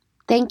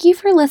Thank you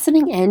for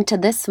listening in to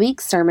this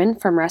week's sermon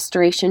from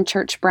Restoration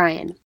Church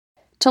Bryan.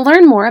 To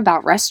learn more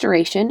about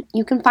Restoration,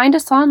 you can find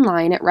us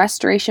online at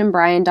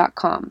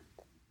restorationbryan.com.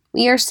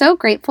 We are so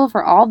grateful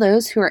for all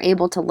those who are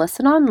able to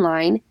listen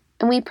online,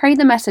 and we pray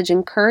the message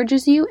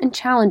encourages you and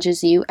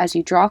challenges you as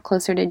you draw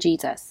closer to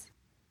Jesus.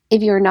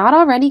 If you are not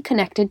already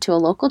connected to a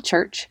local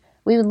church,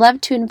 we would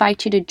love to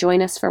invite you to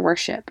join us for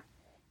worship.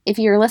 If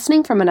you are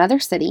listening from another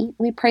city,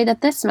 we pray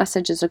that this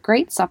message is a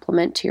great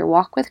supplement to your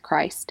walk with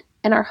Christ,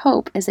 and our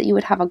hope is that you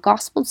would have a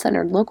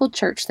gospel-centered local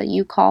church that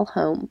you call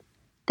home.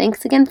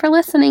 Thanks again for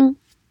listening.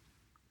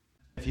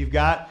 If you've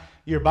got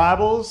your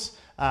Bibles,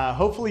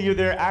 hopefully you're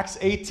there. Acts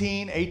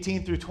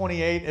 18 through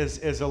 28,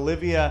 as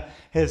Olivia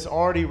has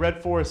already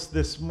read for us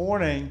this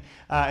morning,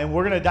 and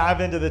we're going to dive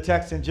into the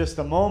text in just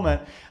a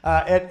moment.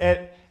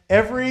 At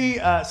every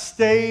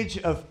stage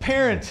of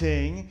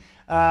parenting,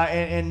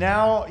 and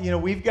now, you know,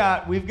 we've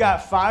got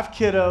 5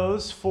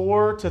 kiddos,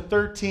 4 to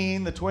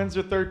 13. The twins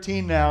are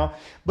 13 now.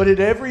 But at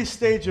every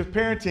stage of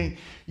parenting,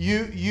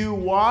 you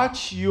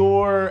watch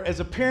as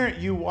a parent,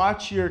 you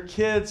watch your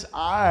kids'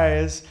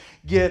 eyes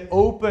get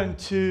open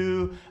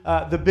to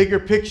the bigger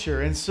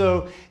picture. And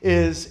so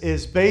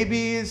as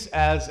babies,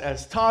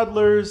 as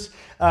toddlers,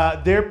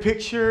 their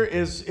picture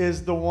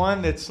is the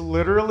one that's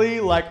literally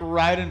like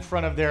right in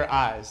front of their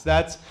eyes.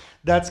 That's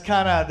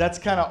kind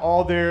of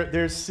all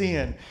they're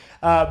seeing.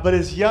 But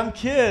as young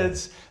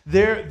kids,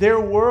 their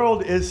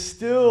world is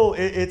still,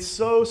 it's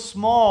so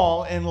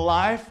small, and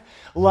life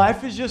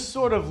is just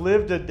sort of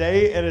lived a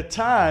day at a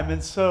time.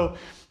 And so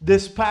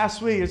this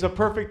past week is a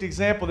perfect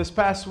example. This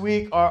past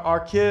week,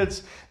 our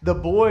kids, the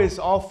boys,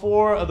 all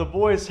 4 of the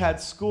boys had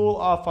school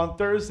off on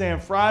Thursday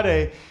and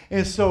Friday.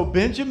 And so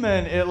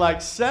Benjamin, at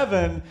like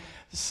 7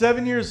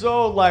 years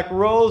old, like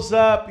rolls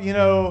up,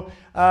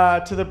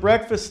 to the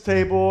breakfast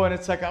table, and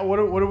it's like, what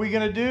are we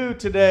going to do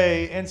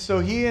today? And so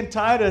he and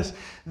Titus,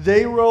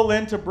 they roll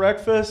into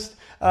breakfast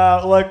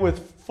like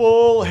with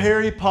full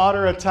Harry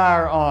Potter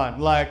attire on,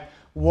 like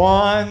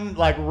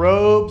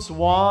robes,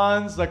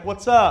 wands, like,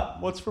 what's up?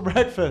 What's for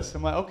breakfast?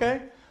 I'm like,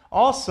 okay,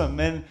 awesome.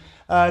 And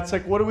it's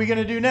like, what are we going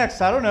to do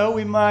next? I don't know.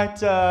 We might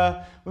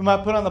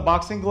put on the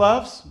boxing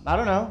gloves. I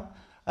don't know.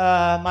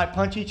 Might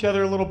punch each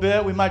other a little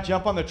bit. We might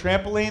jump on the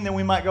trampoline. Then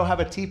we might go have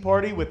a tea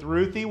party with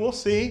Ruthie. We'll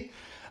see.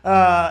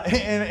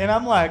 And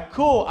I'm like,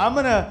 cool. I'm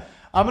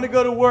gonna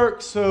go to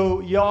work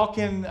so y'all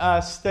can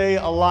stay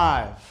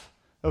alive,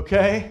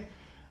 okay?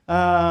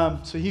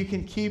 So you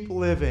can keep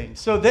living.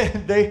 So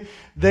they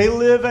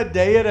live a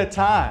day at a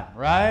time,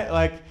 right?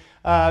 Like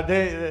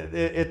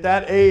they at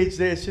that age,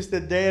 it's just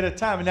a day at a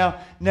time. And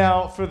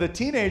now for the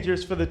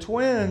teenagers, for the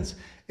twins,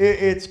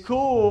 it's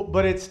cool,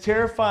 but it's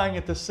terrifying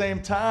at the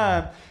same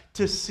time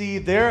to see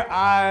their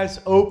eyes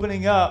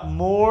opening up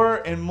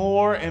more and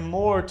more and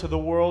more to the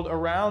world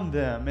around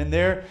them. And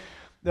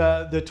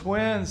the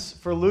twins,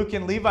 for Luke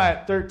and Levi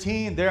at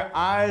 13, their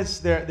eyes,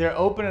 they're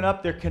opening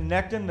up, they're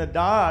connecting the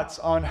dots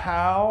on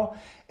how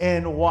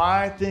and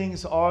why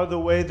things are the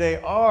way they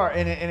are.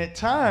 And at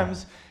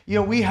times,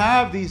 we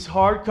have these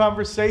hard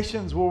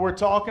conversations where we're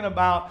talking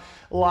about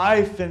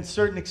life and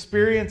certain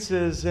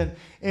experiences, and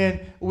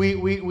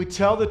we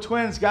tell the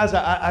twins, guys,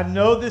 I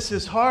know this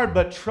is hard,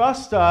 but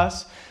trust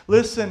us.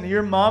 Listen,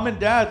 your mom and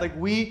dad, like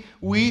we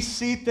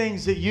see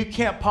things that you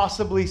can't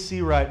possibly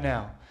see right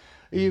now.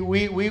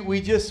 We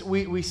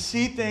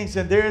see things,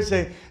 and there is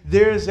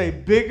a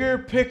bigger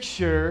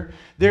picture.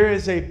 There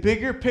is a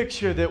bigger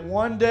picture that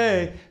one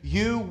day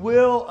you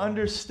will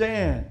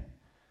understand.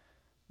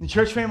 In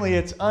church family,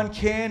 it's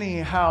uncanny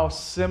how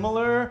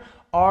similar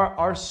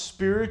our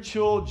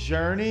spiritual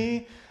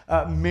journey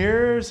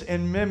mirrors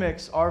and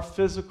mimics our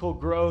physical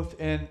growth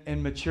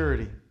and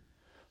maturity.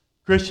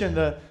 Christian,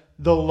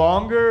 the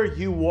longer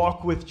you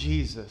walk with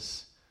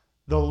Jesus,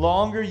 the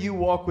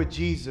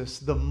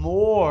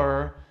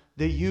more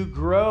that you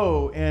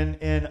grow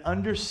in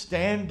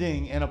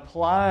understanding and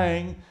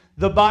applying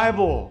the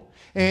Bible.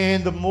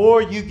 And the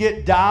more you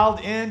get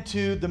dialed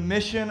into the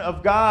mission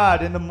of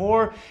God, and the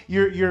more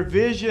your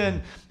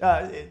vision,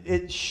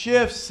 it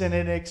shifts and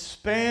it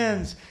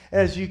expands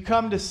as you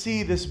come to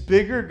see this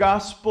bigger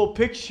gospel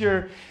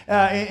picture,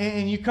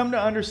 and you come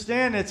to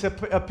understand it's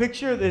a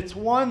picture that's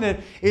one that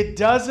it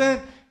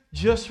doesn't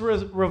just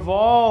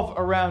revolve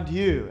around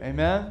you.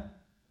 Amen?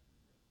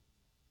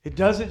 It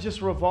doesn't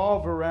just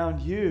revolve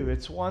around you.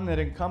 It's one that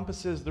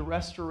encompasses the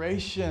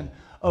restoration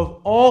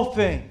of all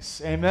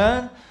things.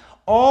 Amen?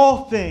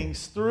 All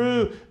things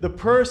through the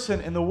person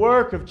and the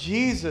work of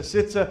Jesus.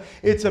 It's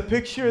a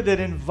picture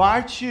that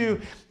invites you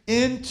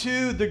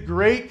into the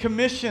Great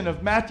Commission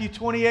of Matthew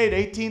 28,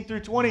 18 through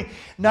 20.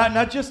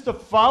 Not just to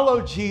follow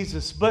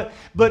Jesus, but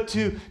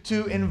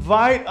to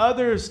invite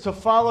others to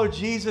follow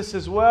Jesus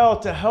as well,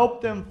 to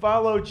help them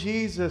follow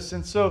Jesus.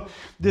 And so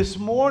this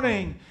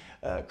morning,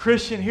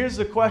 Christian, here's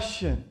the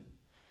question.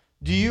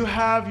 Do you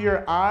have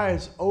your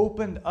eyes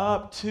opened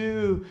up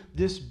to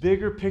this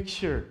bigger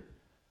picture?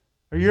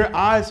 Are your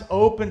eyes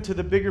open to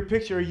the bigger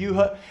picture?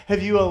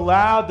 Have you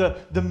allowed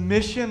the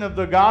mission of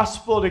the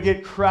gospel to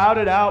get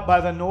crowded out by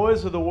the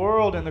noise of the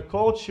world and the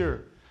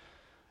culture?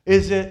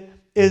 Is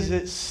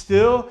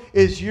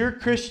your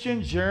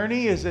Christian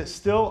journey, is it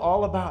still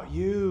all about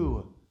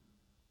you?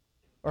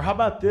 Or how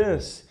about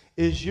this?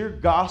 Is your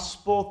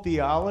gospel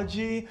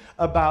theology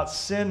about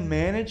sin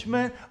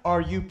management?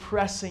 Are you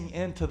pressing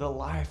into the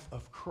life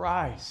of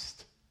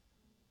Christ?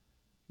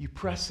 You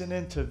pressing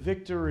into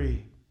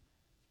victory?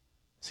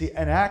 See,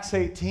 in Acts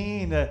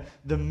 18,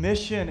 the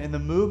mission and the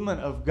movement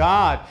of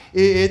God,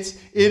 it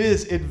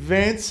is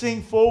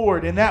advancing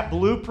forward. In that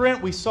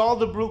blueprint, we saw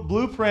the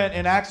blueprint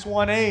in Acts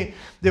 1:8,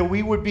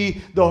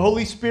 that the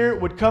Holy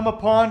Spirit would come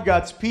upon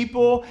God's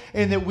people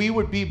and that we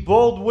would be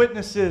bold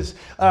witnesses.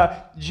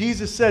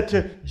 Jesus said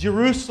to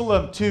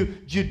Jerusalem, to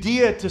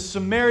Judea, to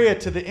Samaria,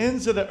 to the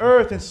ends of the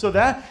earth. And so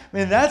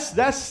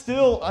that's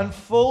still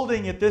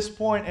unfolding at this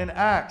point in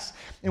Acts.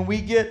 And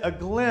we get a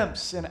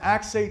glimpse in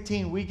Acts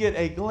 18, we get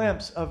a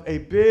glimpse of a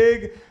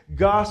big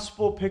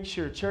gospel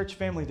picture, church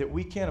family, that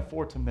we can't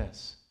afford to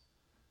miss.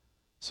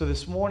 So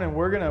this morning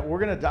we're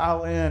gonna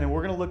dial in and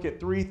we're gonna look at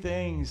three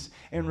things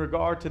in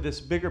regard to this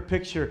bigger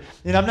picture.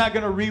 And I'm not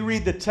gonna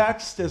reread the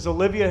text as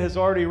Olivia has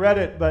already read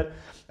it, but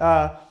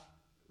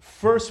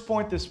first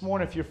point this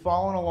morning, if you're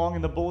following along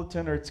in the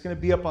bulletin or it's gonna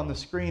be up on the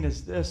screen,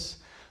 is this.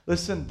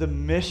 Listen, the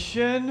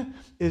mission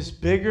is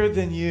bigger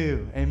than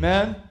you.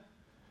 Amen?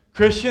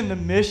 Christian, the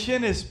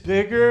mission is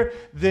bigger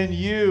than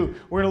you.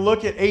 We're going to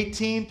look at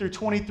 18 through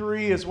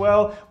 23 as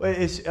well.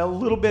 It's a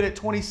little bit at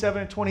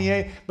 27 and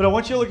 28. But I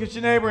want you to look at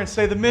your neighbor and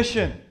say, the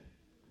mission.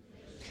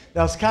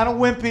 That was kind of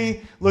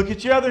wimpy. Look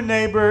at your other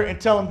neighbor and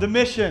tell him, the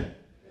mission.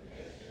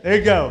 There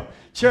you go.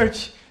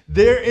 Church,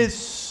 there is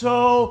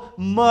so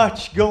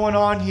much going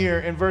on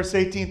here in verse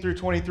 18 through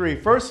 23.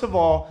 First of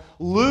all,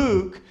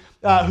 Luke,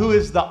 who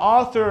is the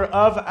author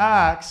of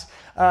Acts,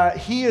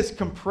 he is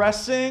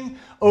compressing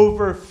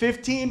over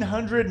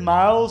 1,500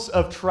 miles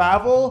of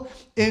travel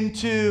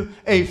into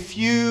a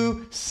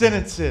few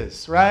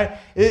sentences, right?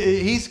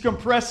 He's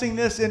compressing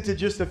this into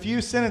just a few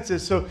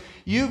sentences. So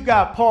you've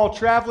got Paul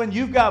traveling.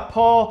 You've got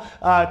Paul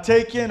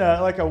taking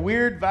a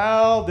weird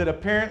vow that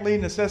apparently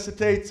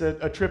necessitates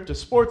a trip to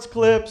Sports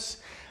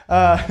Clips.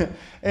 And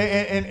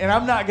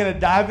I'm not going to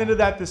dive into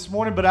that this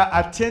morning, but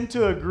I tend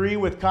to agree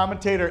with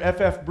commentator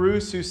F.F.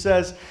 Bruce, who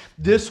says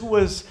this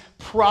was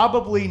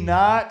probably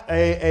not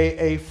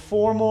a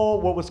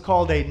formal, what was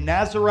called a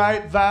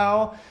Nazirite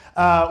vow,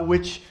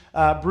 which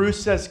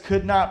Bruce says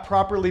could not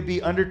properly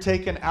be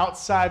undertaken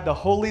outside the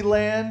Holy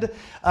Land,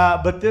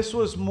 but this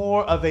was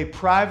more of a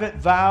private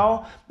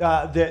vow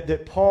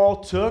that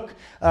Paul took.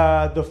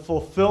 The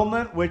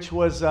fulfillment, which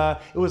was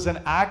it was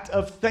an act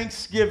of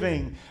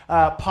thanksgiving,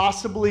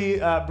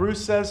 possibly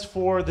Bruce says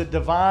for the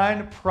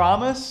divine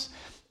promise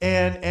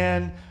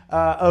and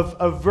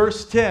of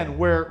verse 10,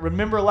 where,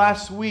 remember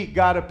last week,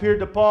 God appeared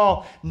to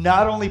Paul,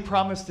 not only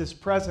promised his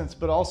presence,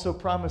 but also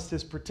promised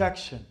his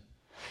protection.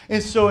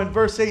 And so in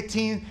verse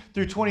 18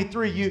 through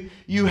 23,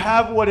 you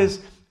have what is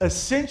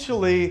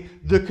essentially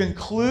the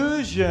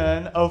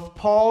conclusion of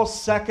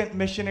Paul's second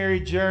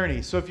missionary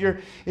journey. So if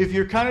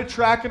you're kind of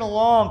tracking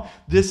along,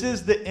 this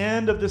is the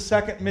end of the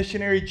second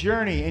missionary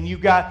journey, and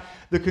you've got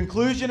the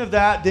conclusion of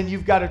that. Then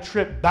you've got a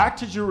trip back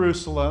to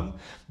Jerusalem.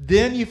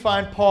 Then you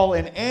find Paul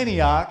in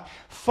Antioch,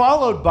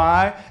 followed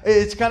by,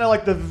 it's kind of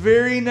like the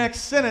very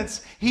next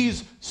sentence,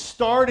 he's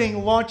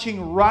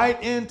launching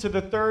right into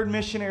the third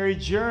missionary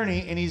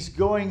journey, and he's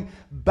going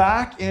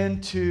back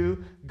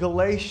into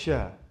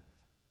Galatia.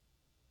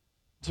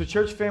 So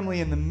church family,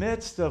 in the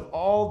midst of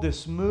all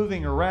this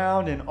moving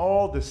around and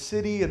all the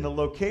city and the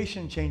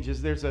location changes,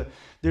 there's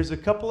a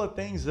couple of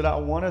things that I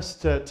want us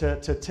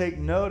to take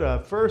note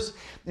of. First,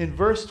 in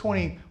verse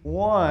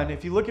 21,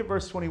 if you look at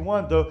verse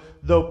 21,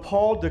 though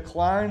Paul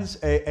declines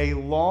a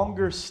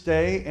longer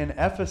stay in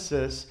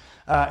Ephesus,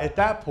 at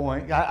that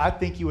point, I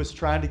think he was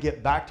trying to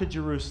get back to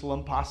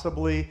Jerusalem,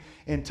 possibly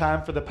in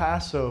time for the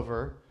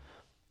Passover.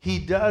 He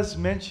does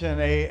mention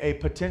a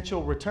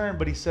potential return,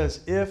 but he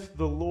says, if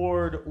the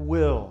Lord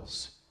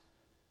wills.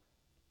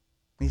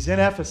 He's in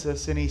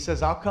Ephesus, and he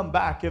says, I'll come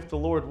back if the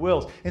Lord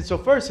wills. And so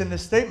first, in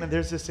this statement,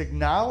 there's this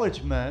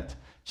acknowledgement,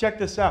 check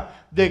this out,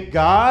 that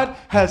God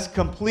has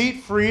complete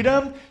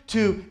freedom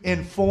to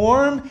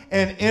inform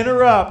and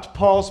interrupt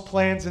Paul's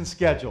plans and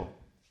schedule.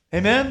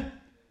 Amen?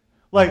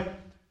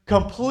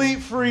 Complete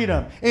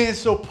freedom. And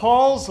so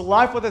Paul's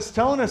life, what that's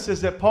telling us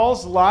is that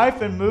Paul's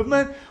life and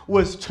movement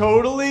was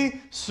totally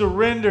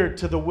surrendered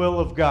to the will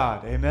of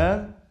God.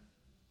 Amen?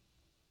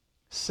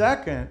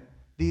 Second,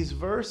 these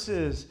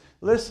verses,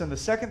 listen, the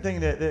second thing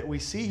that we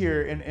see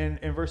here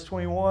in verse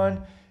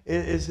 21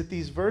 is that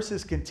these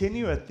verses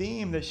continue a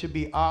theme that should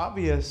be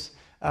obvious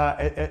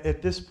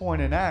at this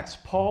point in Acts.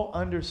 Paul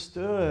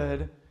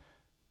understood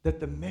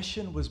that the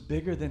mission was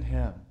bigger than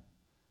him.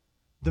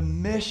 The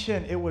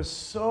mission, it was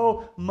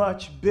so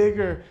much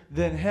bigger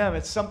than him.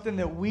 It's something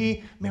that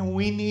we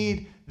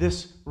need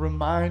this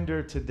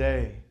reminder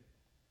today.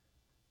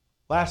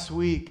 Last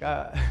week,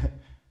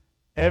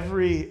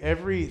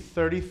 every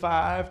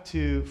 35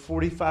 to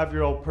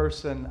 45-year-old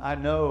person I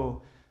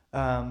know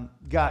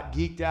got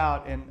geeked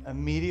out and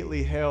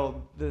immediately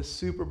hailed the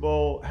Super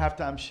Bowl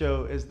halftime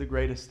show as the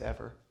greatest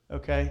ever.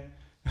 okay?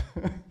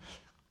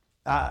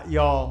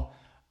 Y'all,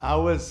 I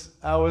was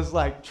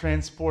like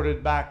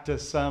transported back to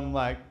some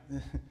like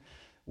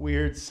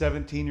weird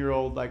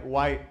 17-year-old like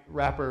white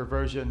rapper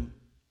version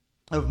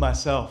of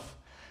myself.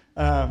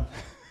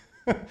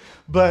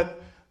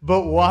 But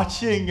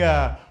watching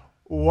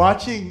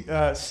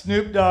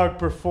Snoop Dogg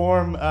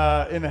perform in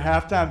a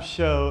halftime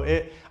show,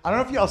 I don't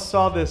know if y'all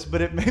saw this,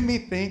 but it made me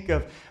think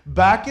of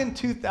back in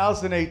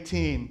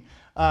 2018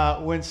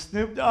 when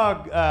Snoop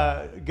Dogg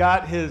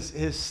got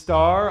his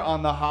star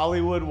on the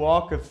Hollywood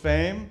Walk of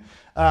Fame.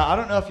 I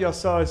don't know if y'all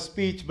saw his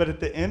speech, but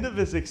at the end of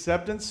his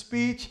acceptance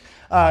speech,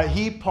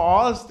 he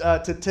paused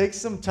to take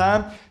some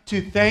time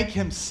to thank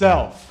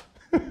himself,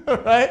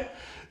 right?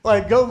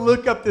 Like, go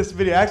look up this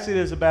video. Actually,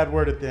 there's a bad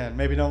word at the end.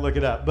 Maybe don't look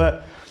it up.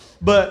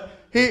 But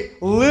he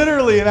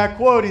literally, and I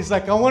quote, he's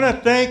like, I want to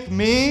thank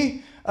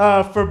me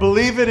for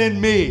believing in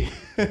me.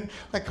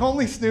 Like,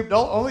 only Snoop,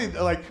 only,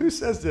 like, who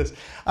says this?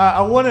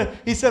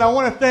 He said, I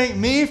want to thank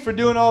me for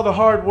doing all the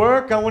hard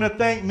work. I want to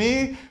thank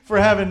me for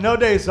having no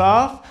days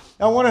off.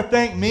 I want to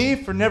thank me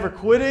for never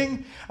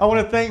quitting. I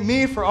want to thank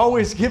me for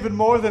always giving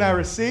more than I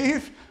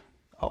receive.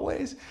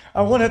 Always.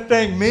 I want to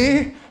thank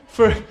me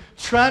for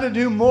trying to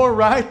do more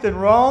right than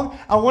wrong.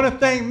 I want to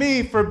thank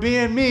me for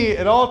being me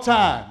at all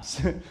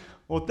times.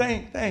 Well,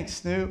 thanks,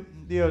 Snoop,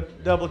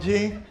 double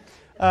G.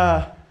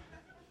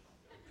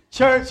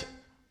 Church,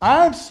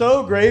 I'm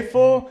so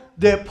grateful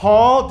that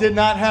Paul did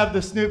not have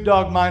the Snoop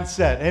Dogg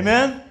mindset.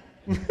 Amen?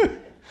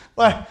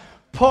 Like,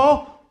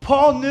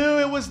 Paul knew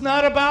it was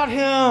not about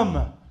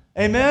him.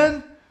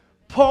 Amen?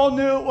 Paul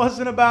knew it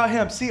wasn't about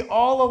him. See,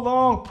 all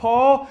along,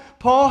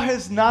 Paul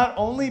has not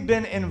only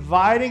been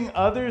inviting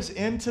others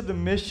into the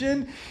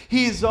mission,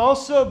 he's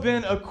also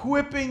been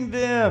equipping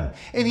them.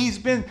 And he's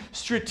been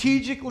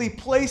strategically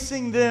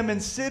placing them in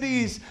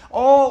cities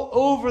all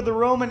over the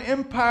Roman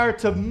Empire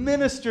to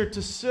minister,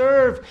 to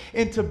serve,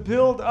 and to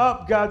build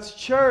up God's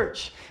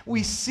church.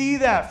 We see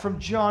that from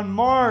John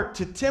Mark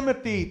to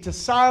Timothy to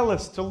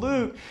Silas to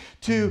Luke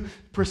to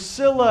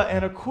Priscilla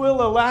and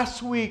Aquila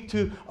last week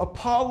to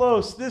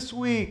Apollos this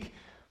week.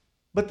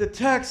 But the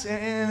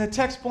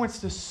text points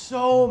to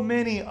so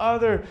many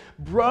other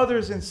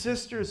brothers and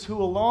sisters who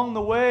along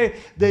the way,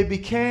 they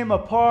became a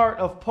part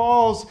of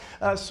Paul's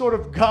sort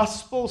of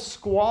gospel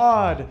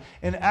squad.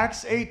 In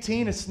Acts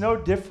 18, it's no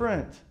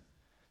different.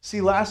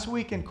 See, last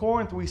week in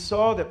Corinth, we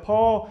saw that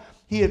Paul,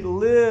 he had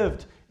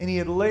lived and he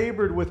had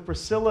labored with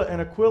Priscilla and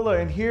Aquila.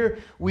 And here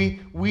we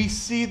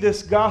see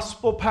this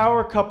gospel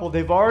power couple.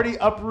 They've already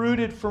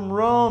uprooted from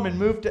Rome and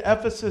moved to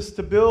Ephesus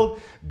to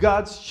build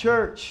God's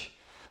church.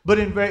 But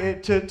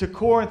to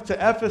Corinth, to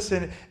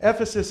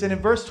Ephesus, and in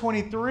verse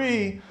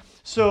 23,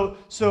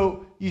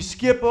 so you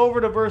skip over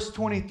to verse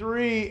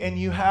 23 and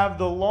you have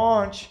the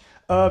launch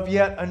of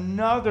yet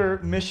another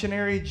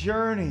missionary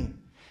journey.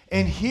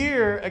 And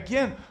here,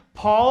 again,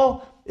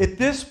 Paul, at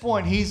this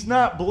point, he's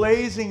not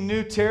blazing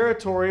new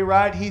territory,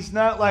 right? He's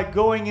not like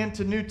going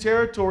into new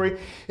territory.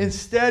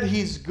 Instead,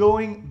 he's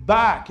going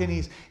back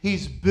and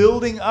he's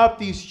building up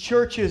these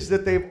churches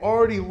that they've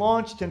already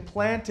launched and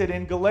planted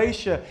in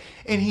Galatia.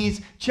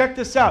 And check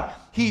this out,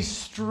 he's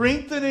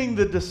strengthening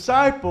the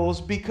disciples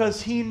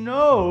because he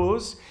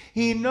knows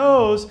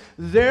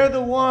they're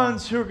the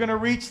ones who are going to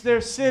reach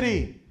their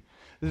city.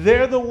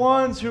 They're the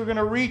ones who are going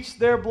to reach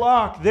their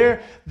block,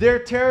 their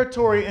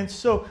territory. And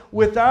so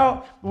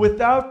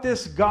without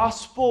this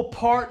gospel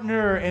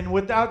partner and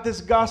without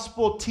this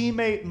gospel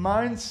teammate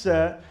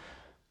mindset,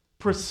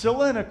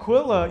 Priscilla and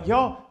Aquila,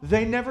 y'all,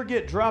 they never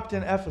get dropped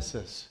in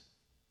Ephesus,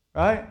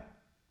 right?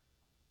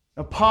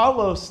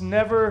 Apollos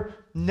never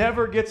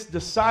gets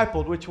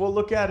discipled, which we'll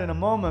look at in a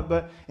moment.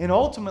 And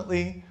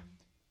ultimately,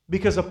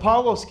 because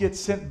Apollos gets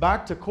sent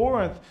back to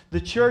Corinth, the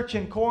church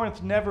in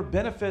Corinth never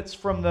benefits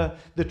from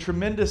the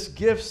tremendous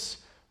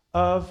gifts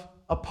of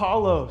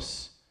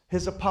Apollos,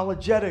 his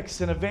apologetics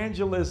and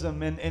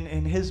evangelism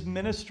and his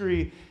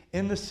ministry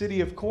in the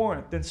city of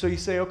Corinth. And so you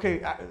say, okay,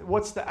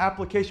 what's the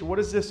application? What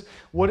does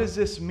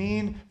this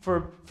mean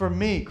for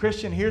me?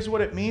 Christian, here's what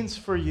it means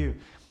for you.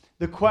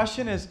 The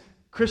question is,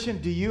 Christian,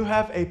 do you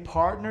have a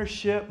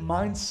partnership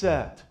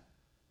mindset?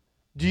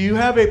 Do you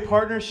have a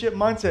partnership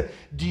mindset?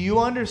 Do you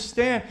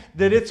understand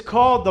that it's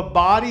called the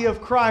body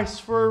of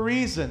Christ for a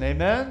reason?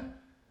 Amen?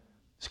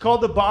 It's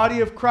called the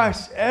body of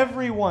Christ.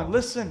 Everyone,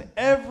 listen,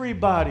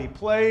 everybody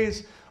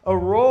plays a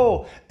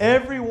role.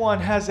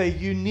 Everyone has a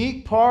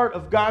unique part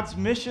of God's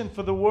mission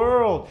for the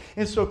world.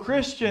 And so,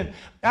 Christian,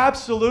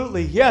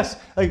 absolutely, yes,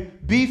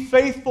 be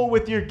faithful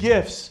with your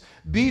gifts.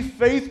 Be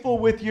faithful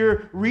with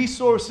your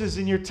resources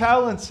and your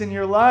talents in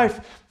your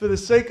life for the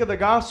sake of the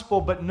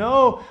gospel. But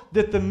know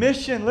that the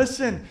mission,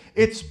 listen,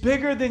 it's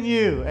bigger than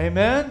you.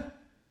 Amen?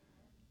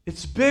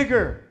 It's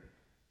bigger.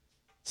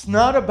 It's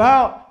not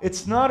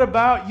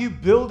about you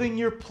building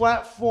your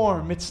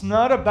platform. It's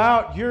not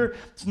about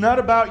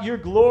your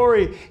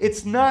glory.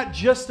 It's not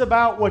just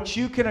about what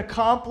you can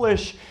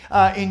accomplish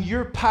in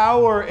your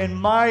power and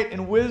might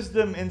and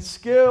wisdom and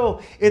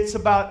skill. It's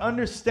about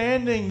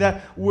understanding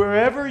that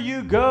wherever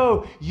you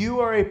go, you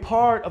are a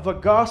part of a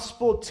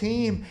gospel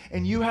team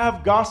and you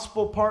have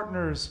gospel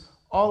partners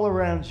all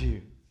around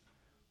you.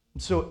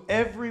 And so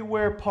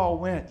everywhere Paul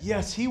went,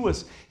 yes, he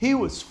was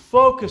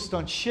focused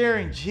on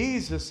sharing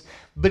Jesus,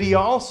 but he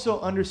also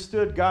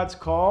understood God's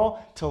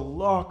call to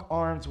lock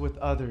arms with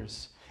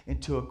others and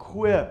to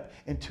equip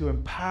and to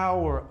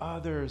empower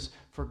others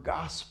for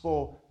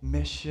gospel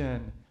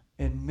mission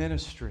and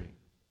ministry.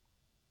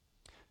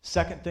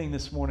 Second thing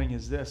this morning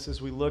is this,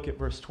 as we look at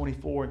verse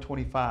 24 and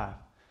 25.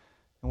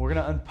 And we're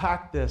going to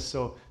unpack this,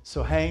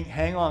 so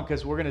hang on,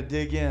 because we're going to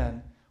dig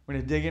in. We're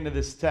going to dig into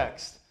this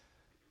text.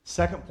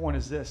 Second point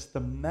is this: the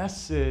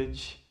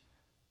message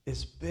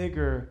is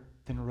bigger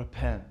than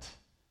repent.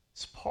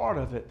 It's part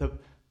of it.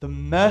 The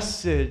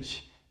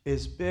message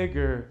is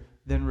bigger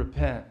than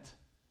repent.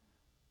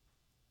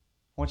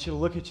 I want you to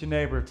look at your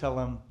neighbor, tell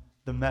him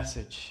the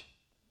message.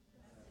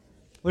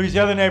 Look at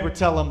your other neighbor,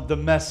 tell him the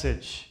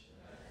message.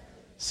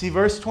 See,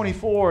 verse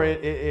 24,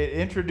 it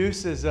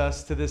introduces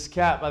us to this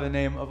cat by the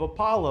name of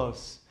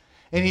Apollos.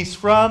 And he's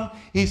from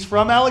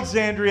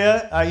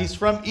Alexandria. He's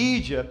from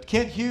Egypt.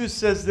 Kent Hughes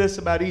says this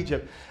about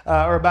Egypt,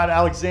 or about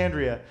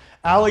Alexandria.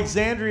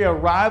 Alexandria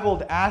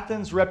rivaled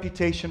Athens'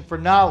 reputation for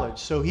knowledge.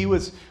 So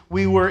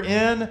we were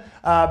in,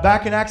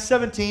 back in Acts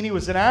 17, he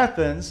was in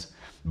Athens.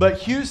 But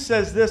Hughes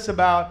says this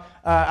about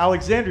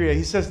Alexandria.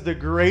 He says the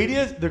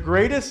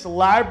greatest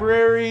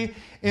library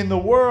in the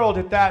world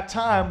at that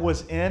time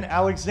was in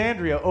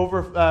Alexandria,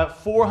 over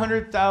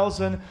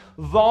 400,000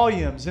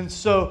 volumes. And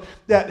so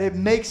that it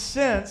makes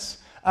sense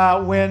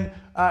when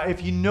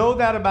if you know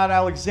that about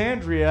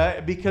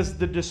Alexandria, because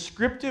the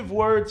descriptive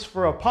words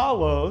for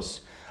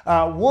Apollos,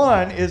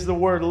 one is the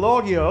word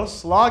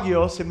logios.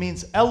 Logios, it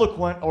means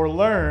eloquent or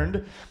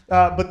learned.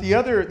 But the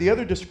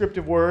other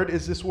descriptive word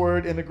is this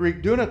word in the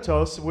Greek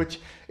dunatos,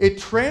 which it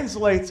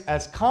translates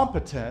as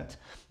competent,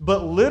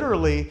 but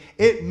literally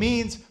it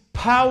means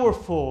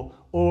powerful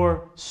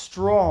or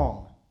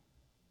strong.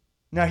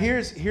 Now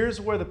here's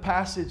where the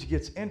passage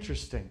gets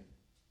interesting.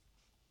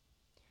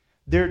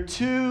 There are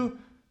two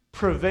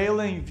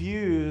prevailing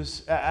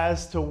views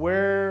as to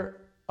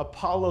where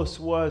Apollos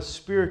was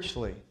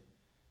spiritually.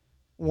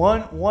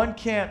 One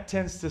camp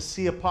tends to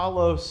see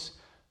Apollos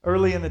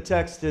early in the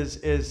text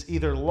as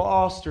either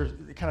lost or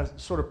kind of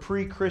sort of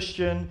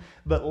pre-Christian,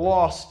 but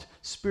lost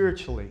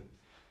spiritually.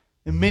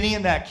 And many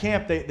in that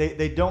camp,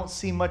 they don't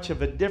see much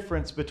of a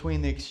difference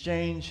between the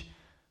exchange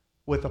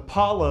with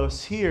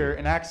Apollos here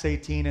in Acts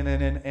 18 and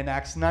then in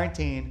Acts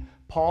 19,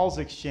 Paul's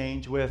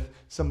exchange with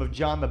some of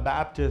John the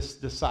Baptist's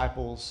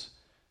disciples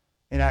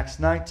in Acts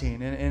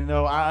 19. And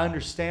though I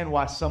understand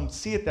why some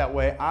see it that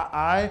way,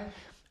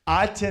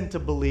 I tend to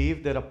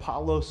believe that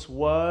Apollos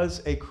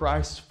was a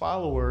Christ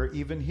follower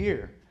even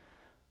here.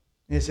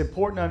 And it's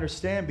important to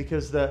understand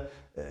because the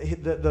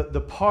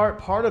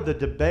part of the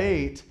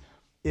debate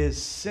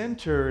is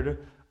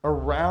centered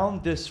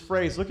around this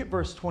phrase. Look at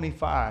verse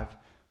 25.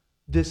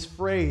 This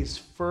phrase,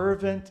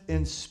 fervent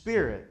in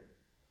spirit.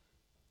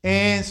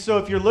 And so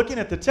if you're looking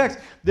at the text,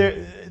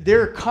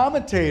 there are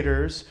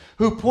commentators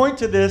who point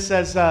to this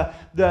as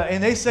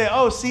and they say,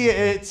 oh, see,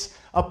 it's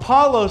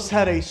Apollos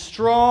had a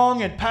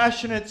strong and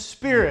passionate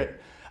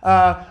spirit.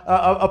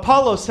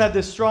 Apollos had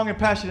this strong and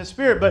passionate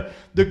spirit, but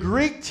the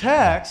Greek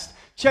text,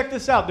 check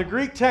this out, the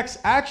Greek text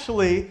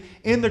actually,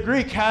 in the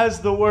Greek, has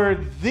the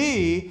word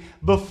 "the"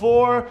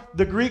 before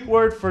the Greek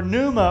word for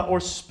pneuma or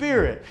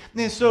spirit.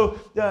 And so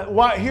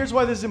here's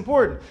why this is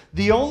important.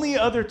 The only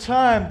other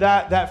time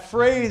that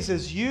phrase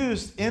is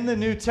used in the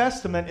New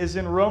Testament is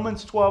in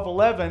Romans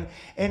 12:11,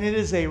 and it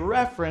is a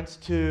reference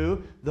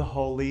to the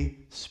Holy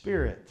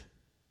Spirit.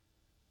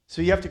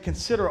 So you have to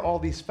consider all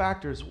these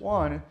factors.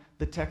 One,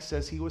 the text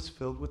says he was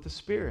filled with the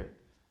Spirit.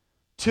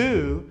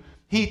 Two,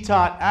 he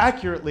taught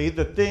accurately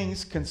the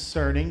things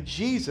concerning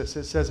Jesus,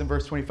 it says in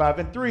verse 25.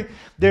 And three,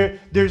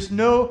 there's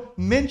no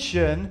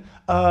mention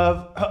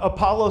of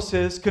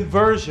Apollos'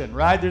 conversion,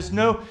 right? There's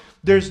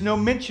no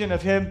mention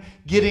of him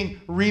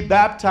getting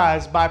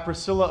rebaptized by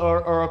Priscilla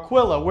or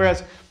Aquila,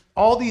 whereas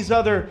all these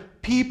other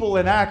people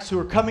in Acts who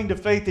are coming to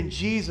faith in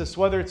Jesus,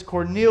 whether it's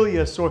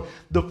Cornelius or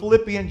the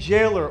Philippian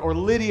jailer or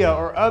Lydia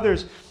or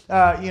others,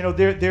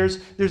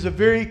 there's a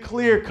very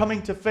clear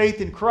coming to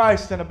faith in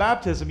Christ and a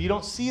baptism. You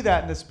don't see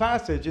that in this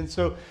passage. And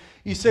so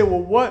you say,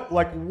 well,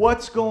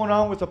 what's going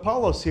on with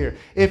Apollos here?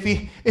 If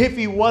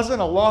he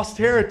wasn't a lost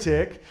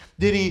heretic,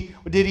 did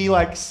he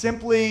like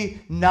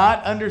simply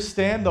not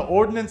understand the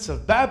ordinance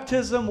of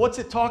baptism? What's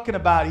it talking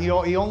about? He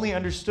only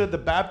understood the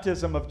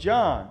baptism of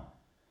John.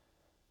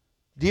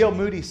 D.L.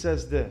 Moody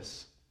says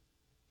this.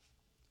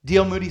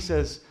 D.L. Moody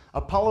says,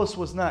 Apollos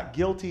was not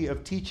guilty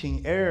of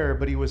teaching error,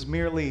 but he was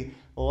merely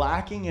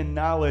lacking in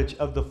knowledge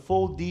of the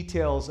full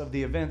details of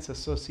the events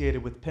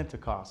associated with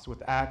Pentecost,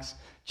 with Acts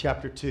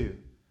chapter 2.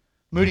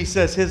 Moody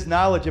says his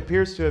knowledge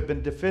appears to have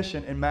been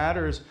deficient in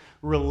matters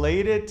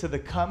related to the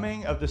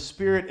coming of the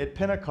Spirit at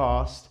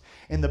Pentecost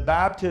and the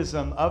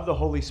baptism of the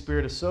Holy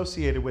Spirit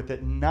associated with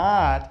it,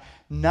 not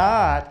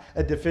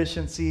a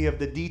deficiency of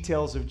the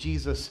details of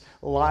Jesus'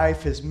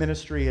 life, his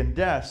ministry, and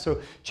death.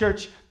 So,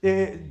 church,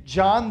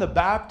 John the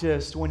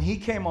Baptist, when he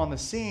came on the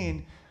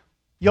scene,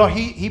 y'all,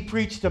 he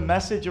preached a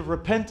message of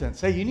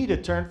repentance. Hey, you need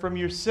to turn from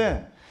your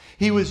sin.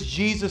 He was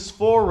Jesus'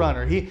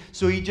 forerunner.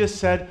 So he just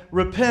said,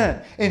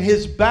 repent. And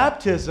his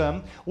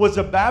baptism was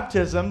a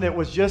baptism that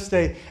was just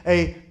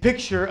a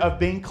picture of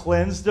being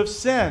cleansed of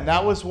sin.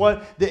 That was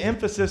what the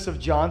emphasis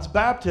of John's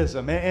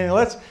baptism. And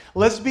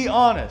let's be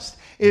honest.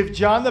 If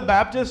John the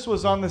Baptist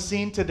was on the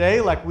scene today,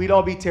 like, we'd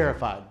all be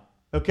terrified.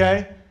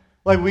 Okay?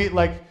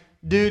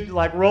 Dude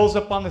rolls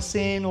up on the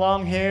scene,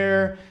 long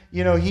hair.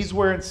 You know, he's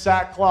wearing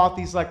sackcloth.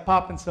 He's like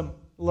popping some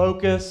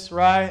locusts,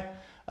 right?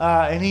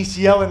 And he's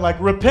yelling like,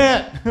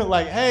 repent,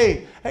 like,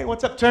 hey,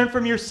 what's up? Turn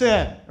from your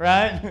sin,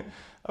 right?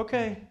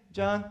 Okay,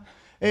 John.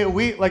 Hey,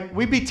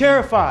 we'd be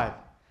terrified.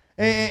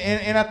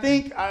 And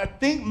I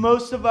think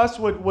most of us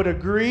would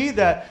agree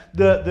that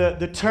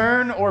the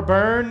turn or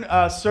burn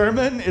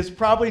sermon is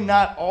probably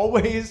not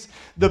always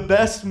the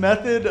best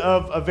method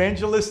of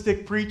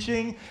evangelistic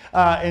preaching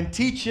and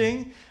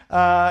teaching.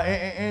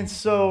 And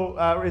so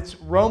it's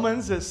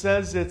Romans that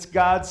says it's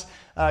God's,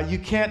 you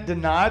can't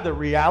deny the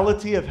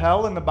reality of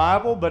hell in the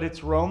Bible, but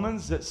it's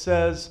Romans that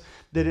says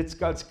that it's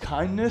God's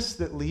kindness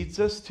that leads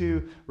us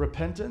to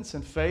repentance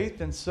and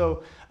faith. And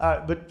so,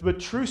 but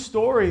true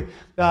story,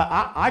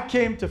 I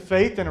came to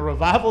faith in a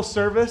revival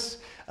service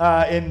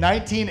in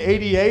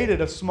 1988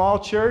 at a small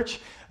church,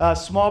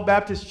 small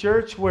Baptist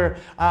church, where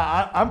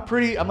I'm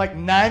like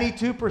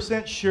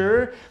 92%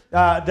 sure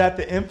that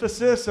the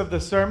emphasis of the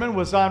sermon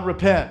was on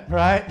repent,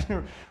 right?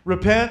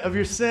 Repent of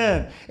your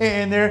sin.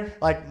 And there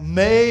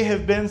may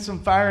have been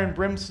some fire and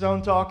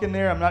brimstone talk in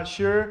there, I'm not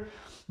sure.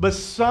 But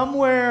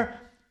somewhere,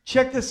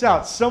 check this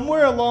out,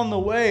 somewhere along the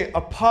way,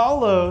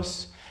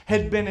 Apollos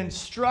had been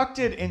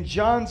instructed in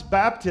John's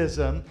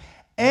baptism,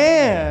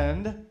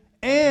 and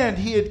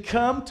he had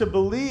come to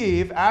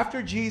believe,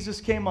 after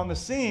Jesus came on the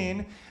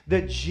scene,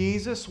 that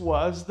Jesus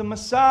was the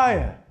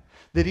Messiah,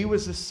 that he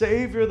was the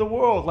Savior of the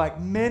world,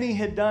 like many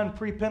had done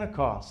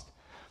pre-Pentecost.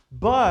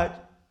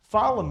 But,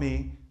 follow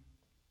me,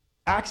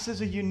 Acts is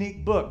a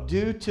unique book.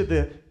 Due to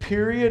the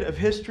period of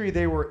history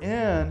they were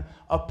in,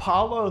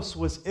 Apollos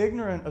was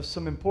ignorant of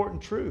some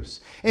important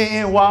truths.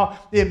 And while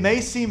it may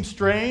seem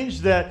strange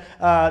that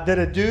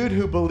a dude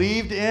who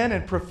believed in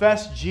and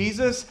professed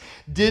Jesus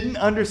didn't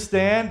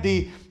understand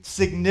the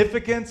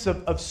significance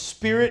of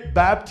Spirit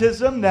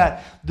baptism,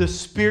 that the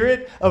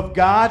Spirit of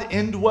God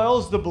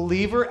indwells the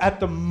believer at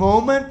the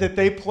moment that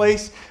they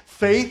place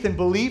faith and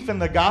belief in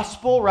the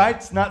gospel, right?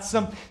 It's not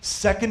some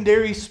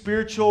secondary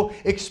spiritual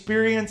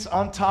experience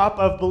on top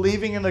of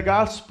believing in the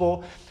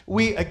gospel.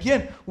 We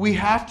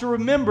have to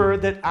remember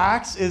that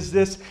Acts is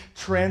this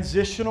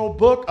transitional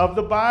book of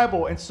the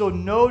Bible. And so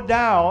no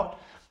doubt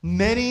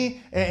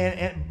many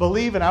and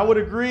believe, and I would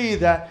agree,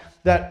 that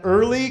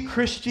early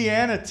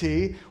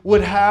Christianity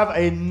would have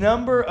a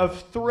number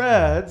of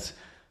threads,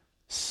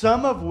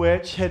 some of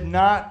which had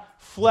not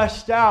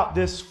fleshed out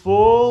this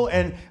full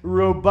and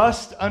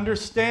robust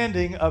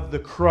understanding of the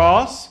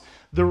cross,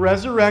 the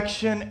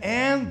resurrection,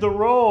 and the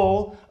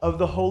role of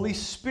the Holy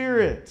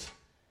Spirit.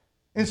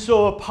 And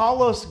so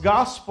Apollos'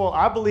 gospel,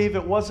 I believe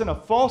it wasn't a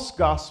false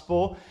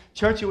gospel.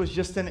 Church, it was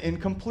just an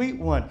incomplete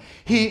one.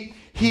 He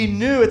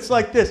knew, it's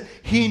like this.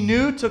 He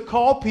knew to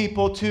call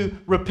people to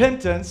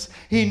repentance.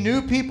 He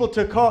knew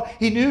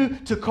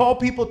to call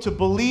people to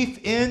belief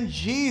in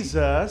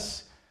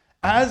Jesus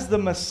as the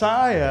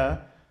Messiah.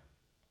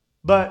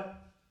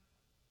 But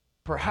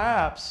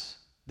perhaps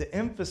the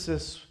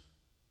emphasis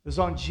was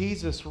on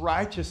Jesus'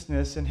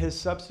 righteousness and his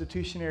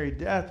substitutionary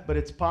death. But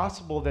it's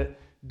possible that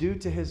due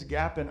to his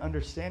gap in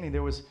understanding,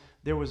 there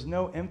was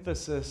no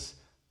emphasis,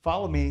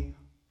 follow me,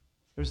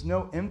 there's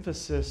no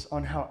emphasis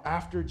on how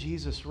after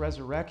Jesus'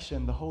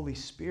 resurrection, the Holy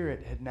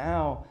Spirit had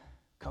now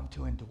come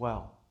to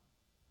indwell.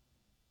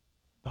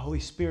 The Holy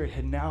Spirit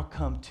had now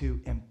come to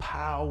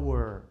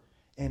empower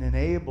and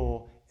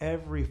enable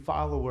every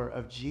follower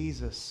of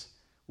Jesus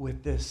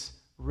with this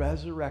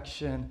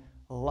resurrection,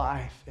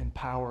 life, and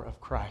power of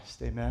Christ.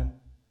 Amen?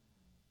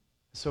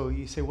 So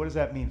you say, what does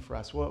that mean for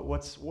us?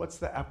 What's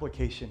the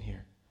application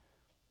here?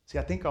 See,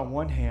 I think on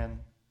one hand,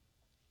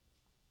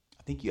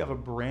 I think you have a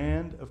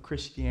brand of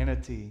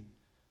Christianity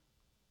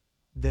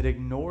that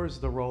ignores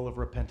the role of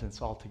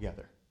repentance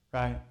altogether,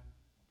 right?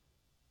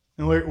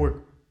 And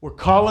we're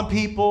calling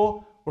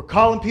people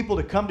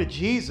to come to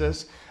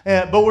Jesus,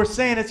 but we're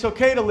saying it's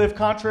okay to live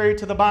contrary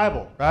to the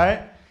Bible,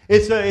 right?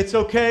 It's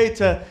okay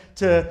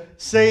to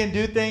say and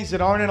do things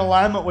that aren't in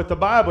alignment with the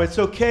Bible. It's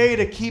okay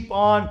to keep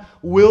on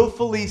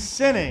willfully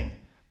sinning.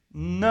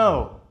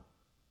 No.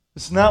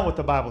 It's not what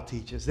the Bible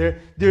teaches.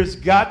 There's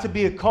got to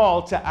be a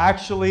call to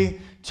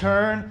actually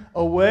turn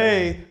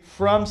away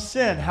from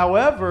sin.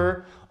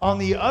 However, on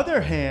the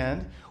other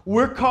hand,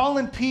 we're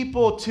calling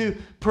people to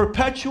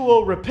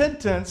perpetual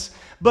repentance,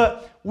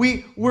 but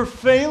we're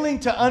failing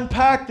to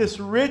unpack this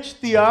rich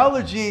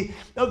theology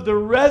of the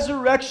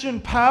resurrection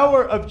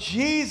power of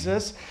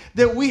Jesus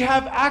that we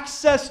have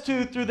access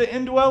to through the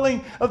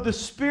indwelling of the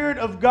Spirit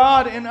of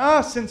God in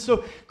us. And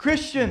so,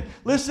 Christian,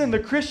 listen, the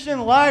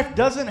Christian life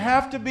doesn't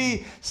have to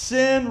be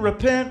sin,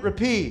 repent,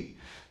 repeat.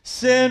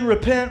 Sin,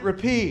 repent,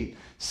 repeat.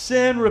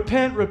 Sin,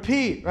 repent,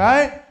 repeat,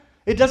 right?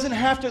 It doesn't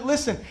have to,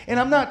 listen, and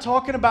I'm not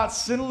talking about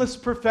sinless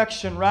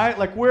perfection, right?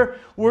 Like we're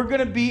going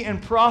to be in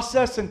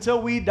process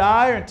until we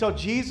die or until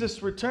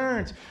Jesus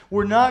returns.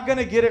 We're not going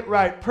to get it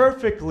right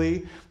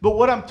perfectly, but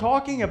what I'm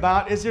talking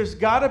about is there's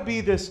got to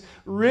be this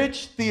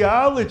rich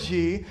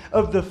theology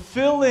of the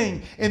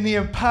filling and the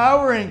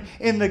empowering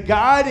and the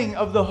guiding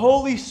of the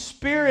Holy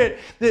Spirit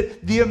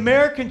that the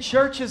American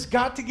church has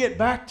got to get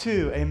back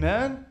to,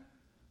 amen?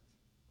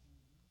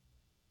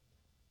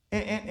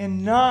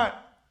 And not,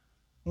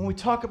 when we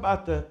talk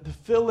about the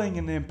filling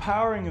and the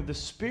empowering of the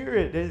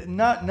Spirit,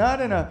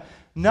 not in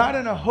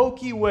a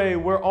hokey way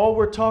where all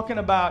we're talking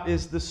about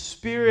is the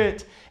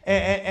Spirit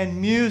and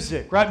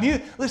music,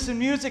 right? Listen,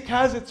 music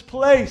has its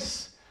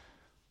place.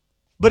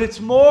 But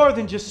it's more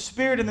than just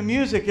spirit in the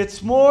music.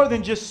 It's more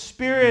than just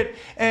spirit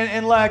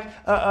and like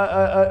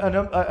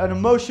an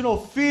emotional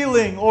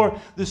feeling, or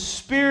the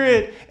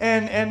spirit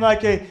and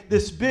like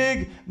this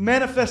big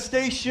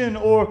manifestation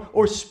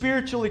or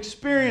spiritual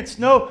experience.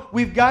 No,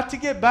 we've got to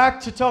get back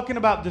to talking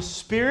about the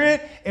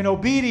Spirit and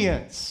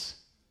obedience.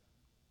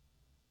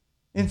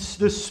 In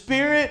the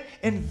Spirit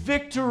and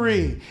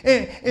victory,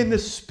 in the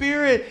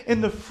Spirit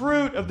and the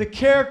fruit of the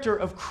character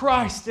of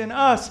Christ in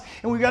us.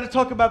 And we've got to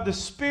talk about the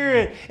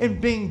Spirit and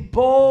being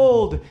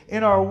bold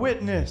in our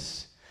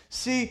witness.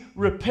 See,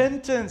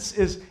 repentance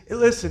is,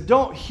 listen,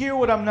 don't hear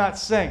what I'm not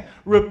saying.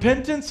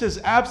 Repentance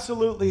is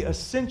absolutely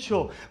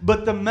essential,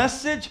 but the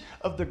message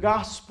of the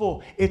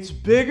gospel, it's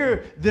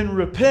bigger than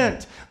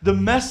repent. The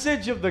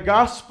message of the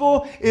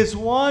gospel is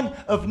one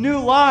of new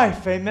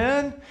life,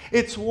 amen?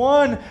 It's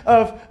one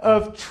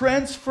of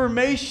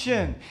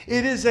transformation.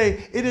 It is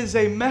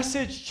a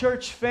message,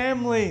 church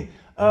family,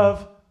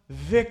 of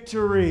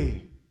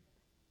victory.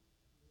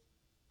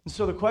 And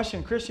so the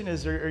question, Christian,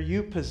 is are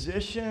you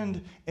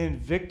positioned in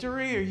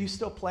victory, or are you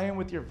still playing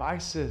with your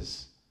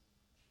vices?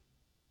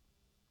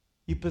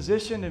 You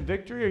positioned in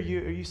victory,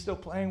 or are you still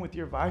playing with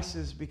your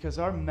vices? Because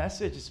our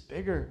message is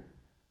bigger,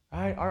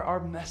 right? Our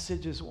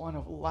message is one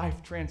of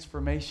life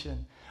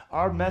transformation.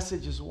 Our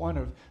message is one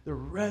of the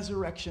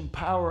resurrection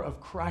power of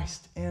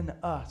Christ in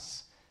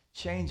us,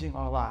 changing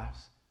our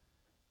lives,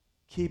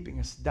 keeping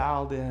us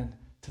dialed in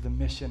to the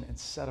mission and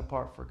set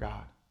apart for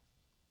God.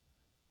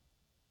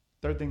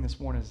 Third thing this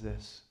morning is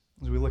this,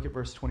 as we look at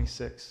verse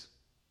 26.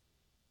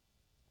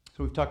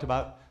 So we've talked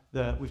about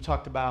the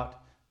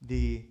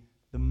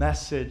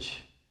message,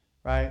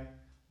 right?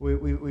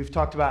 We've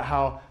talked about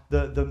how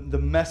the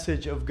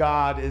message of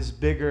God is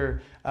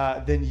bigger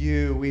than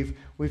you.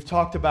 We've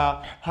talked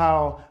about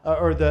how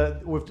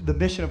the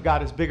mission of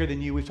God is bigger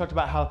than you. We've talked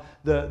about how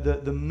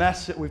the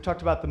message. We've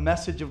talked about the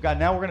message of God.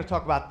 Now we're going to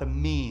talk about the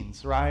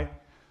means, right?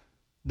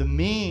 The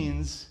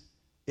means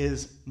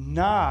is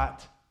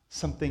not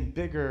something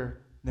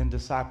bigger than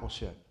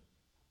discipleship.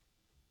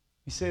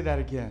 Let me say that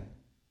again.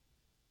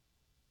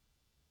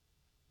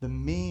 The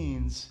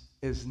means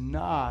is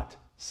not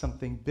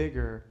something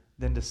bigger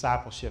than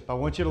discipleship. I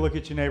want you to look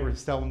at your neighbor and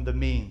tell them the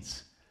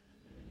means.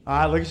 All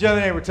right, look at your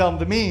other neighbor, tell them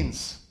the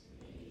means.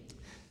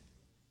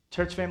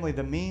 Church family,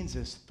 the means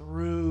is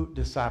through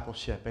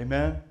discipleship.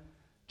 Amen?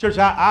 Church,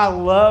 I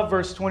love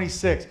verse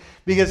 26,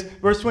 because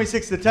verse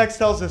 26, the text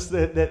tells us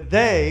that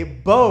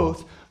they,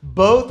 both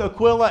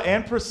Aquila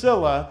and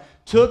Priscilla,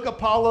 took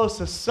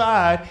Apollos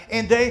aside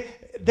and they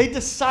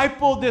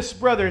discipled this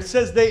brother. It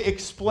says they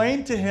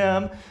explained to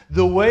him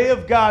the way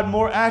of God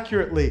more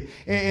accurately.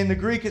 In the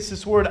Greek, it's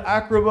this word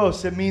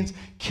akrobos. It means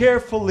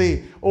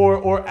carefully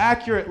or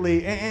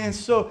accurately. And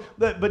so,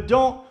 but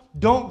don't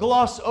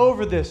gloss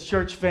over this,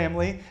 church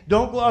family.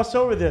 Don't gloss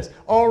over this.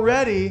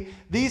 Already,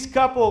 these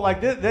couple, like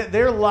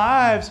their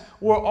lives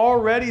were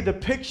already the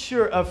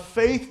picture of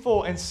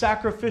faithful and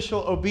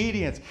sacrificial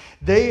obedience.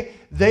 They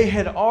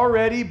had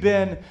already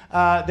been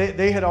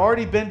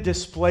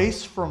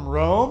displaced from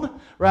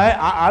Rome, right?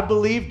 I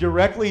believe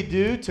directly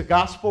due to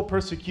gospel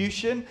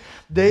persecution.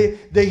 They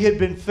had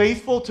been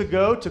faithful to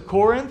go to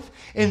Corinth,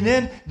 and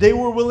then they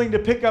were willing to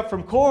pick up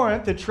from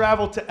Corinth and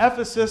travel to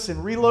Ephesus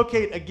and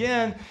relocate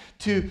again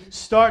to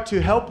start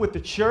to help with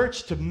the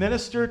church, to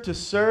minister, to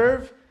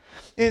serve.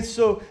 And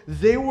so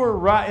they were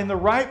right in the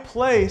right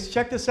place.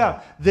 Check this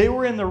out. They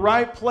were in the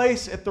right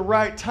place at the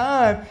right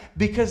time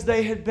because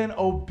they had been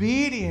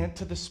obedient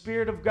to the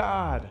Spirit of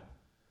God.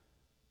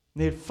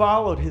 They had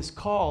followed His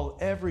call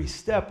every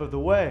step of the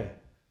way.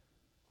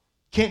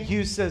 Kent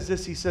Hughes says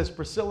this. He says,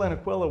 Priscilla and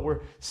Aquila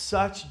were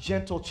such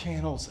gentle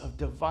channels of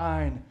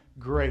divine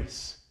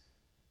grace.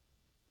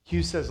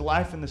 Hughes says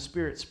life in the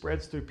Spirit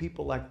spreads through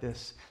people like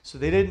this. So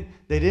they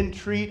didn't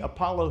treat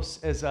Apollos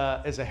as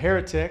a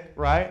heretic,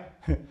 right?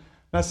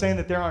 I'm not saying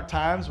that there aren't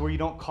times where you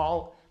don't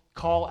call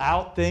call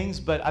out things,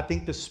 but I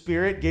think the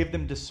Spirit gave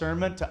them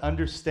discernment to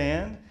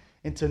understand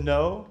and to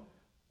know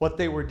what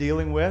they were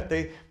dealing with.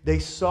 They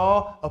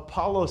saw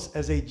Apollos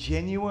as a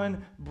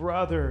genuine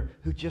brother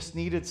who just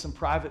needed some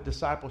private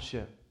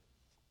discipleship.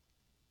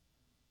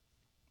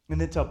 And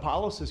then to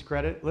Apollos'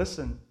 credit,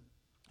 listen,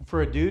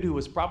 for a dude who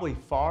was probably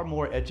far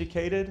more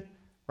educated,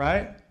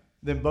 right,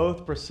 than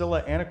both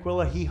Priscilla and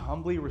Aquila, he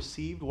humbly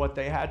received what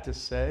they had to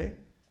say,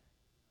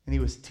 and he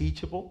was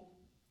teachable.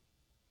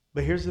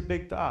 But here's the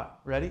big thought.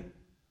 Ready? It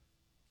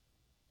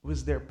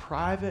was their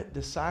private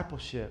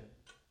discipleship.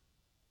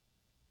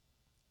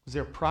 It was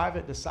their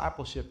private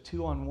discipleship,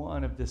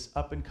 2-on-1 of this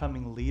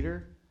up-and-coming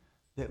leader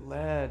that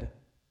led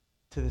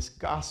to this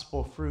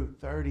gospel fruit,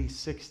 30,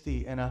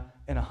 60, and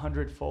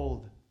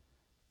 100-fold.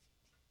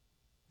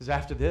 Because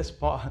after this,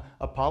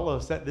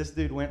 Apollos, this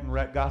dude went and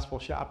wrecked gospel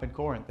shop in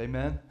Corinth.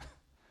 Amen?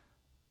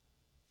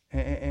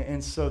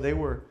 And so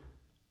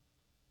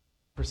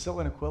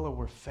Priscilla and Aquila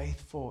were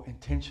faithful,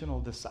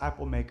 intentional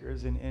disciple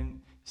makers. And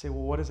you say,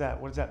 well, what does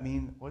that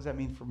mean? What does that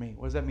mean for me?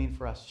 What does that mean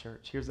for us,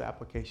 church? Here's the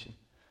application.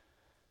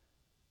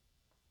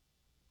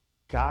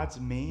 God's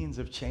means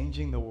of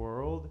changing the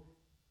world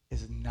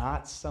is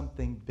not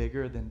something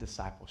bigger than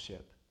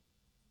discipleship.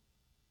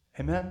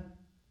 Amen?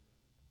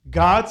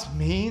 God's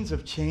means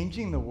of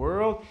changing the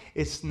world,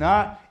 it's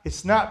not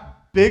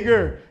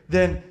bigger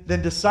than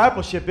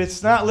discipleship.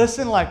 It's not,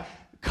 listen, like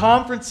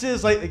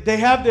conferences, like they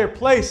have their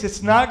place.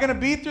 It's not going to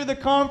be through the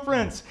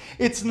conference.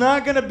 It's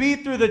not going to be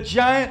through the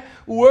giant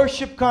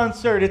worship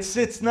concert.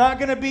 It's not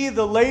going to be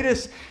the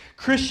latest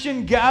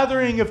Christian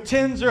gathering of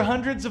tens or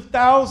hundreds of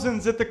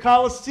thousands at the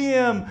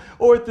Coliseum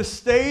or at the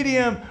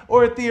stadium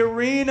or at the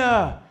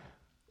arena.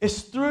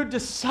 It's through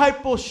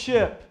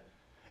discipleship.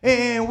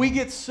 And we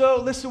get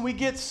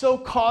so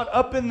caught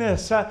up in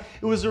this.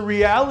 It was a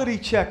reality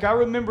check. I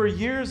remember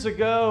years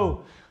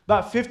ago,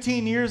 about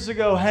 15 years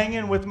ago,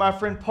 hanging with my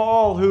friend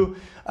Paul, who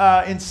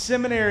in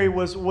seminary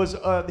was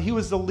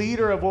the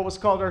leader of what was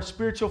called our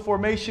spiritual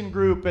formation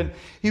group. And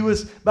he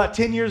was about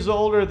 10 years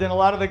older than a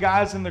lot of the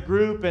guys in the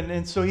group.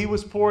 And so he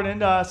was pouring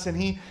into us. And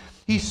he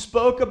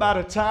spoke about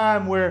a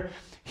time where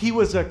he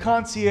was a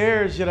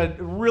concierge at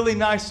a really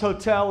nice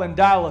hotel in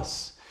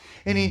Dallas.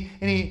 And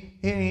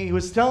he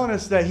was telling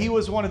us that he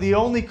was one of the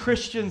only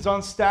Christians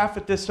on staff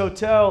at this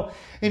hotel.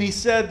 And he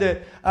said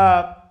that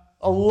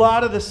a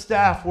lot of the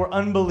staff were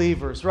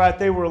unbelievers, right?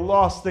 They were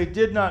lost. They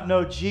did not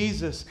know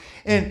Jesus.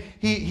 And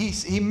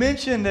he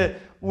mentioned that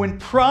when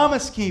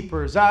Promise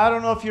Keepers, I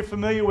don't know if you're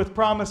familiar with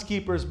Promise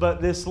Keepers,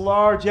 but this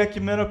large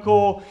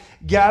ecumenical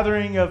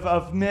gathering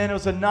of men, it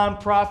was a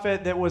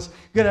nonprofit that was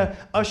going to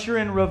usher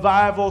in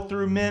revival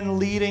through men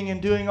leading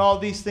and doing all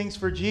these things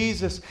for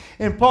Jesus.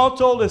 And Paul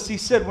told us, he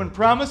said, when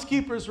Promise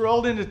Keepers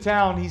rolled into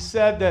town, he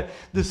said that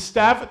the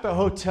staff at the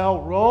hotel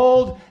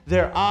rolled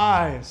their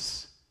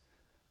eyes.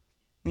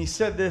 And he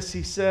said this,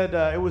 he said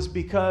it was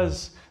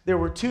because there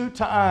were 2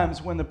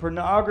 times when the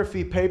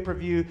pornography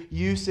pay-per-view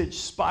usage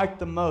spiked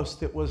the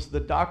most. It was the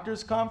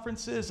doctors'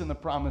 conferences and the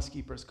Promise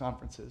Keepers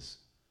conferences.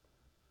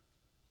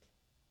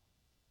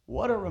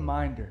 What a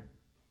reminder.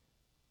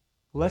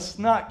 Let's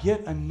not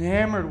get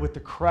enamored with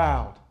the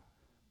crowd.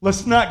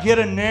 Let's not get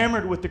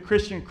enamored with the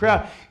Christian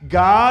crowd.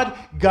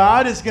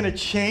 God is going to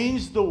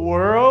change the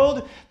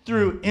world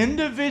through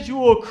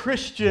individual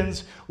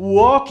Christians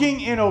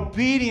walking in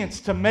obedience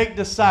to make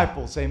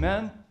disciples.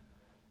 Amen?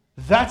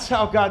 That's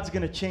how God's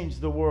going to change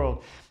the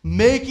world.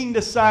 Making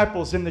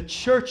disciples in the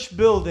church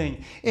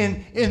building,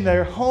 in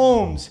their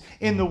homes,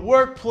 in the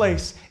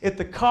workplace, at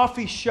the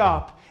coffee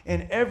shop,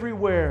 and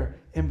everywhere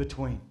in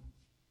between.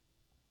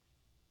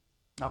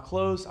 I'll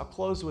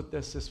close with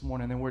this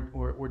morning, and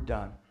we're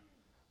done.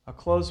 I'll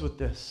close with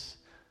this.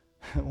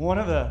 One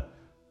of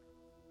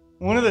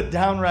the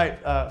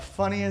downright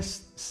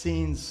funniest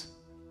scenes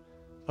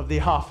of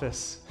The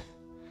Office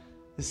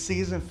is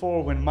season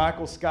 4 when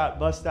Michael Scott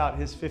busts out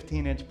his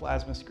 15-inch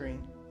plasma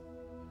screen.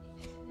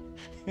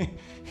 and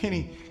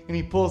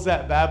he pulls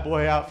that bad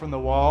boy out from the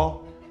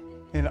wall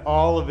in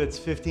all of its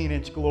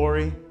 15-inch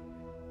glory.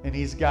 And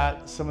he's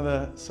got some of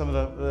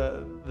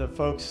the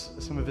folks,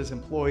 some of his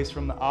employees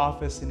from the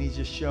office, and he's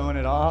just showing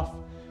it off.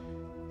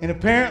 And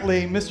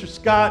apparently, Mr.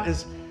 Scott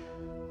is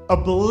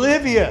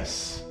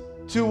oblivious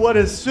to what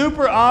is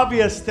super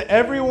obvious to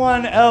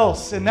everyone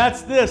else, and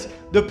that's this: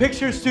 the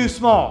picture's too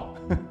small.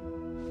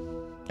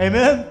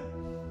 Amen?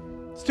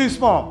 It's too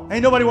small.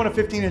 Ain't nobody want a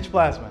 15-inch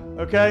plasma,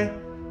 okay?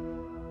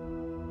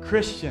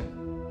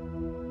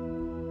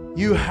 Christian,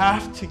 you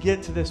have to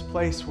get to this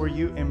place where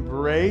you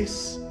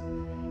embrace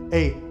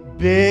a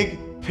big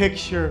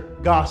picture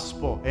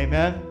gospel.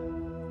 Amen?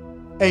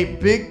 A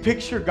big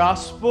picture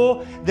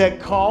gospel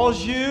that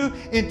calls you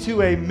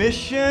into a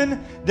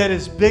mission that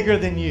is bigger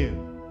than you.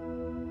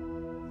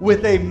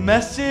 With a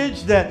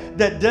message that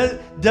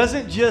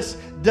doesn't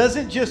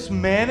just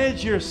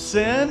manage your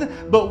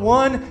sin, but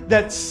one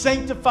that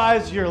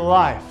sanctifies your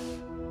life,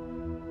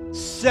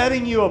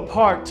 setting you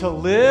apart to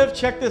live,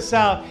 check this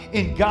out,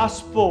 in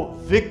gospel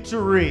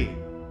victory.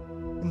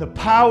 and the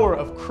power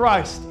of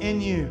Christ in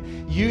you.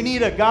 You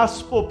need a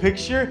gospel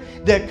picture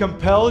that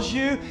compels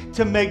you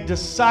to make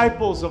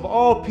disciples of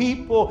all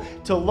people,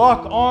 to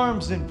lock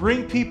arms and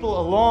bring people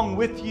along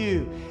with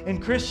you.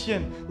 And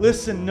Christian,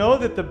 listen, know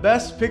that the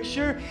best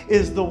picture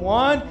is the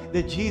one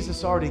that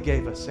Jesus already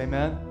gave us.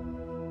 Amen?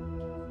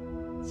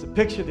 It's a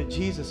picture that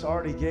Jesus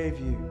already gave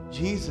you.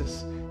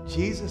 Jesus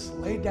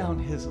laid down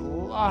his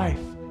life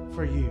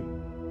for you.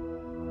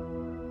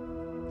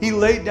 He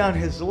laid down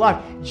his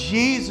life.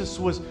 Jesus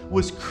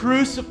was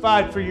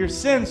crucified for your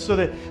sins so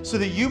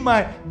that you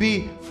might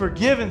be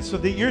forgiven, so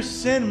that your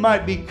sin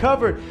might be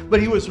covered.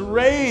 But he was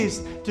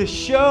raised to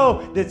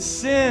show that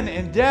sin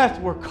and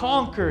death were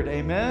conquered.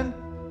 Amen?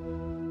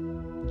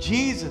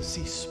 Jesus,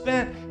 he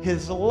spent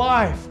his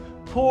life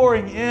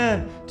pouring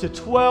in to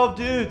 12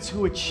 dudes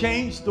who would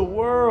change the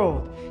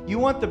world. You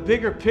want the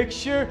bigger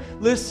picture?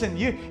 Listen,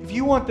 if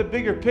you want the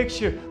bigger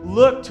picture,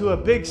 look to a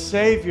big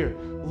Savior.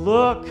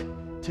 Look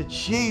to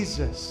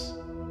Jesus.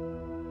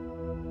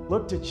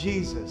 Look to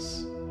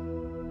Jesus,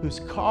 who's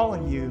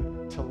calling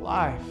you to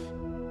life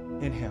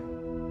in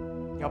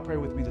him. Y'all pray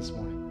with me this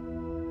morning.